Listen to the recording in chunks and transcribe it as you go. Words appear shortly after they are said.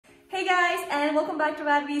Hey guys, and welcome back to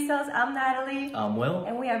Rad Resells. I'm Natalie. I'm Will.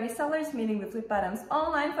 And we are resellers, meaning we flip items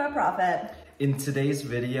online for a profit. In today's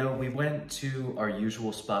video, we went to our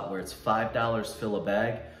usual spot where it's $5 fill a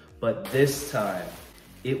bag, but this time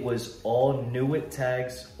it was all NWT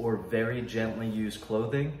tags or very gently used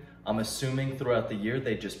clothing. I'm assuming throughout the year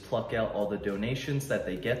they just pluck out all the donations that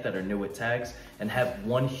they get that are NWT tags and have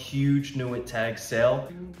one huge NWT tag sale.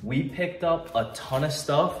 We picked up a ton of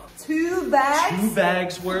stuff. 2 bags? 2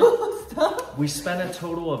 bags worth. We spent a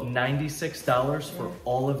total of $96 for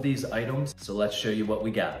all of these items. So let's show you what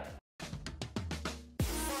we got.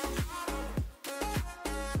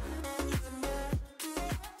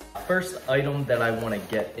 First item that I want to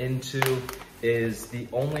get into is the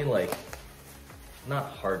only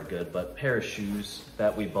not hard good, but pair of shoes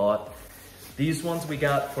that we bought. These ones we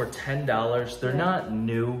got for $10. They're not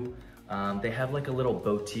new. They have like a little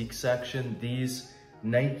boutique section. These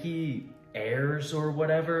Nike Airs or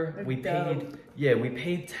whatever, we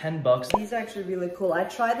paid 10 bucks. These are actually really cool. I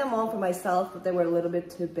tried them on for myself, but they were a little bit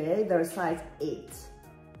too big. They're a size 8,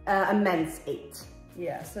 a men's 8.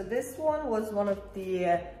 Yeah, so this one was one of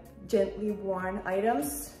the gently worn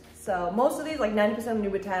items. So most of these, like 90%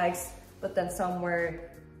 NWT tags, but then some were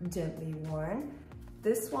gently worn.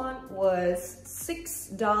 This one was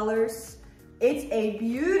 $6. It's a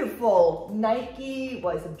beautiful Nike,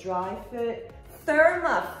 what is it, dry fit,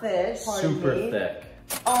 therma fit. Super thick.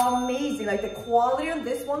 Amazing, like the quality on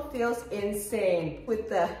this one feels insane with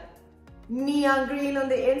the neon green on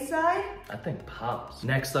the inside. I think pops.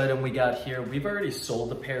 Next item we got here, we've already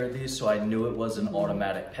sold a pair of these, so I knew it was an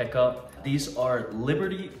automatic pickup. These are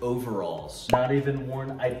Liberty overalls, not even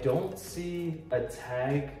worn. I don't see a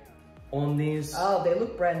tag on these. Oh, they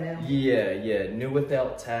look brand new. Yeah, new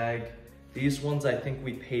without tag. These ones, I think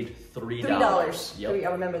we paid $3. Yep.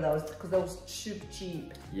 I remember those, because those super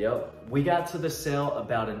cheap. Yep. We got to the sale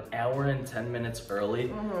about an hour and 10 minutes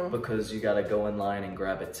early because you gotta go in line and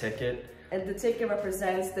grab a ticket. And the ticket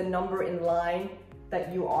represents the number in line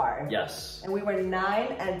that you are. Yes. And we were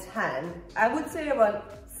 9 and 10. I would say around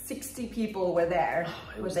 60 people were there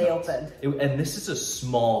when they opened. And this is a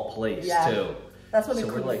small place too. That's what we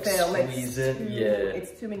couldn't film.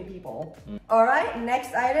 It's too many people. All right,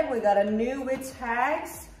 next item, we got a NWT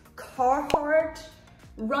tags, Carhartt,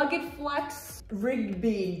 Rugged Flex,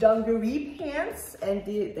 Rigby dungaree pants, and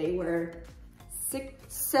they were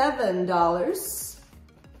 $7.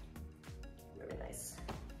 Very nice.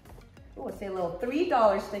 Oh, I say a little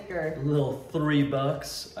 $3 sticker. A little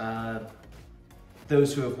 $3.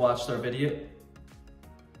 Those who have watched our video,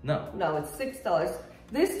 no, it's $6.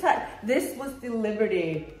 This tag, this was the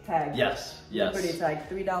Liberty tag. Yes. Liberty tag,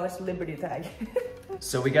 $3 Liberty tag.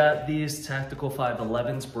 So we got these tactical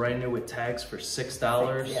 511s, brand new with tags for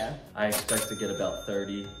 $6. Yeah. I expect to get about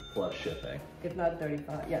 30 plus shipping. If not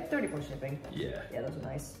 35, 30 plus shipping. Yeah. Yeah, those are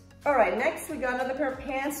nice. All right, next we got another pair of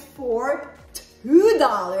pants for $2.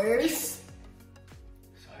 Sorry.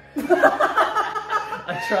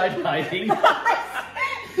 I tried hiding.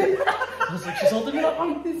 I was like, she's holding it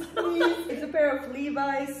up. It's a pair of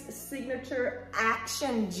Levi's signature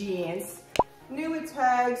action jeans. NWT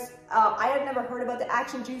tags. I had never heard about the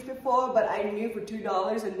action jeans before, but I knew for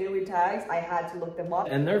 $2 and NWT tags, I had to look them up.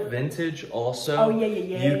 And they're vintage also. Oh, yeah.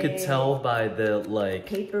 You could tell by the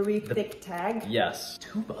papery thick tag. Yes.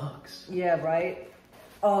 $2. Yeah, right?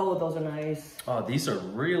 Oh, those are nice. Oh, these are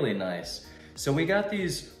really nice. So we got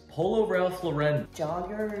these Polo Ralph Lauren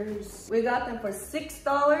joggers. We got them for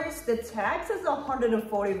 $6. The tag says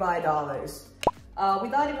 $145.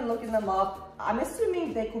 Without even looking them up, I'm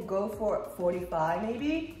assuming they could go for $45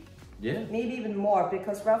 maybe. Yeah. Maybe even more,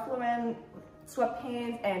 because Ralph Lauren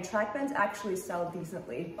sweatpants and track pants actually sell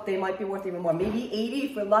decently. They might be worth even more. Maybe $80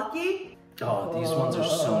 if we're lucky. Oh, these ones are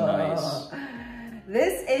so nice.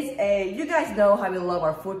 This is you guys know how we love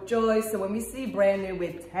our FootJoys, so when we see brand new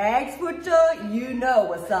with tags FootJoy, you know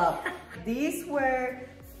what's up. These were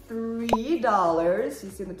 $3. You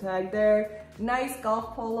see the tag there. Nice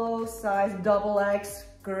golf polo, size XXX,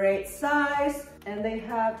 great size. And they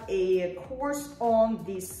have a course on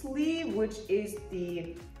the sleeve, which is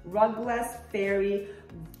the Rugless Fairy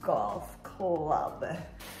Golf Club.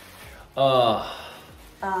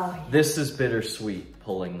 This is bittersweet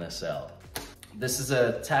pulling this out. This is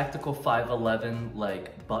a tactical 511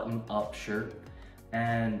 button-up shirt,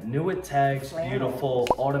 and NWT tags, beautiful,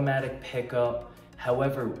 automatic pickup.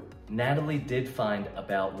 However, Natalie did find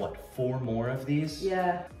about 4 more of these.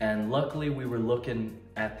 Yeah. And luckily we were looking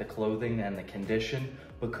at the clothing and the condition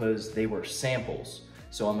because they were samples.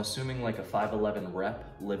 So I'm assuming a 511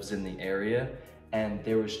 rep lives in the area and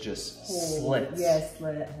there was just slits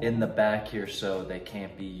in the back here, so they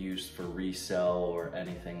can't be used for resell or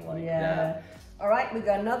anything like that. All right, we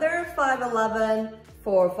got another 511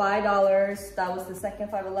 for $5. That was the second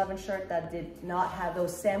 511 shirt that did not have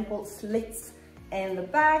those sample slits in the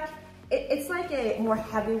back. It's like a more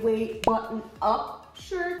heavyweight button-up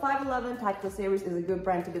shirt. 511 Tactical Series is a good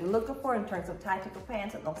brand to be looking for in terms of tactical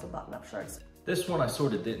pants and also button-up shirts. This one I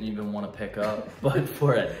sort of didn't even want to pick up, but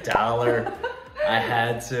for $1, I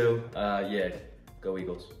had to. Yeah, go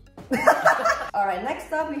Eagles. All right,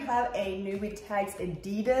 next up we have a new with tags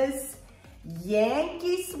Adidas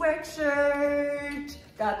Yankee sweatshirt.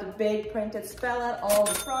 Got the big printed spell out all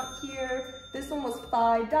the front here. This one was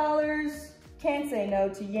 $5. Can't say no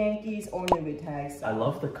to Yankees or new with tags. I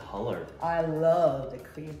love the color. I love the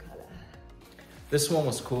cream color. This one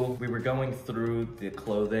was cool. We were going through the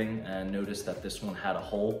clothing and noticed that this one had a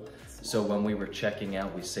hole. So when we were checking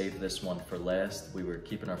out, we saved this one for last. We were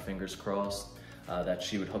keeping our fingers crossed that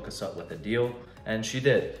she would hook us up with a deal, and she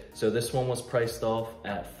did. So this one was priced off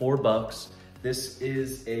at $4. This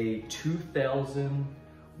is a 2000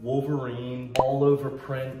 Wolverine all over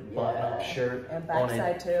print button-up shirt. And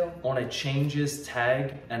backside too. On a changes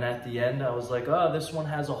tag, and at the end I was like, oh, this one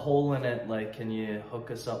has a hole in it. Like, can you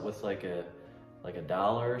hook us up with like $1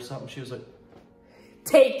 or something? She was like,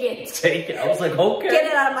 take it. Take it. I was like, okay. Get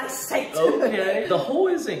it out of my sight. Okay. The hole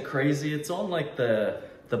isn't crazy. It's on like the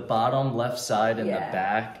bottom left side and the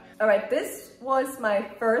back. All right, this was my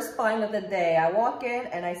first find of the day. I walk in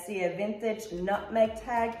and I see a vintage nutmeg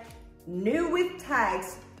tag, new with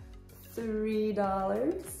tags,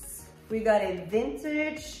 $3. We got a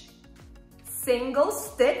vintage single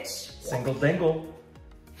stitch. Single dingle.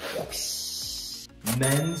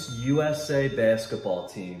 Men's USA basketball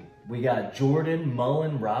team. We got Jordan,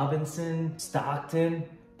 Mullen, Robinson, Stockton,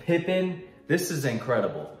 Pippen. This is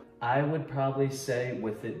incredible. I would probably say,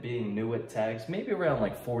 with it being new at tags, maybe around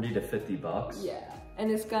like 40 to 50 bucks. Yeah,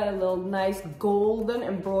 and it's got a little nice golden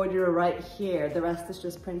embroidery right here. The rest is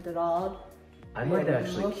just printed on. I might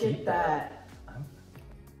actually keep Look at that.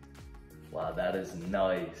 Wow, that is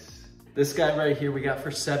nice. This guy right here we got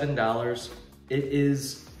for $7. It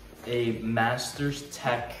is a Masters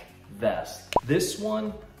Tech vest. This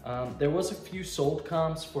one, there was a few sold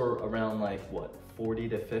comps for around like, what, 40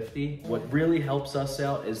 to 50. What really helps us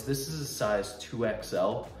out is this is a size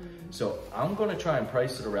 2XL. So I'm gonna try and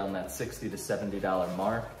price it around that $60 to $70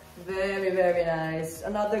 mark. Very, very nice.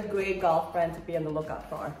 Another great golf brand to be on the lookout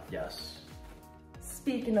for. Yes.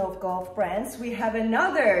 Speaking of golf brands, we have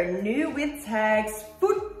another new with tags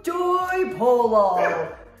FootJoy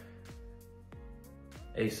Polo.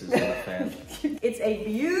 Ace is not a fan. It's a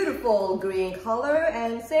beautiful green color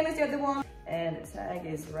and same as the other one. And the tag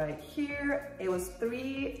is right here. It was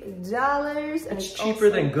 $3. And it's cheaper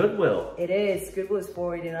than Goodwill. It is. Goodwill is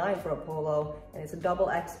 $4.89 for a polo. And it's a double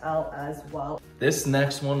XL as well. This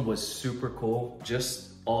next one was super cool.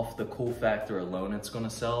 Just off the cool factor alone it's gonna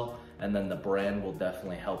sell. And then the brand will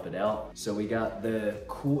definitely help it out. So we got the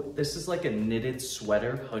cool, this is like a knitted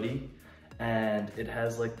sweater hoodie. And it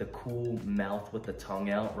has like the cool mouth with the tongue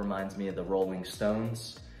out. Reminds me of the Rolling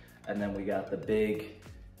Stones. And then we got the big,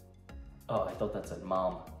 oh, I thought that said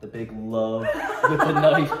mom. The big love with the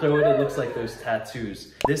knife through it. It looks like those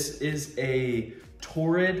tattoos. This is a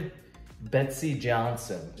Torrid Betsy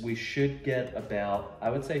Johnson. We should get about, I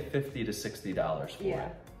would say $50 to $60 for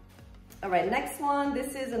it. All right, next one.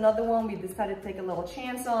 This is another one we decided to take a little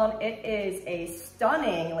chance on. It is a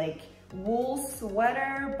stunning, like, wool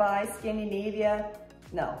sweater by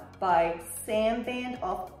by Samband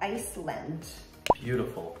of Iceland.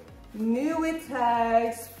 Beautiful. New with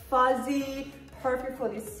tags, fuzzy, perfect for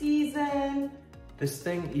this season. This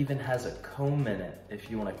thing even has a comb in it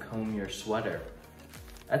if you want to comb your sweater.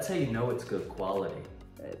 That's how you know it's good quality.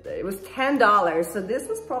 It was $10, so this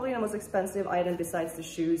was probably the most expensive item besides the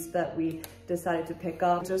shoes that we decided to pick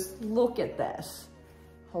up. Just look at this.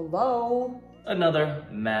 Hello. Another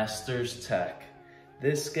Masters Tech.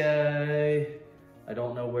 This guy, I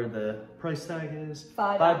don't know where the price tag is.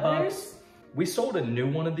 $5. We sold a new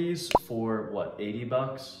one of these for what, 80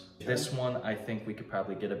 bucks? Sure. This one, I think we could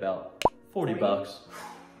probably get about 40 bucks.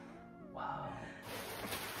 Wow.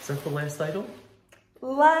 Is that the last item?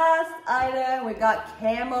 Last item, we got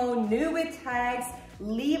camo new with tags,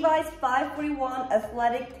 Levi's 541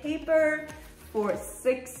 athletic taper for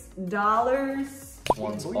 $6.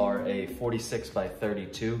 Ones are a 46 by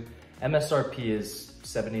 32. MSRP is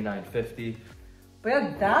 $79.50. But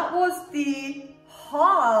yeah, that was the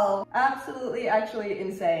haul. Absolutely, actually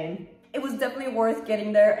insane. It was definitely worth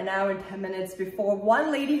getting there an hour and 10 minutes before.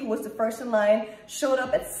 One lady who was the first in line showed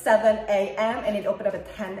up at 7 a.m. and it opened up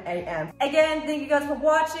at 10 a.m. Again, thank you guys for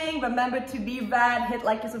watching. Remember to be rad, hit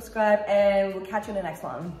like and subscribe, and we'll catch you in the next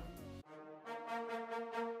one.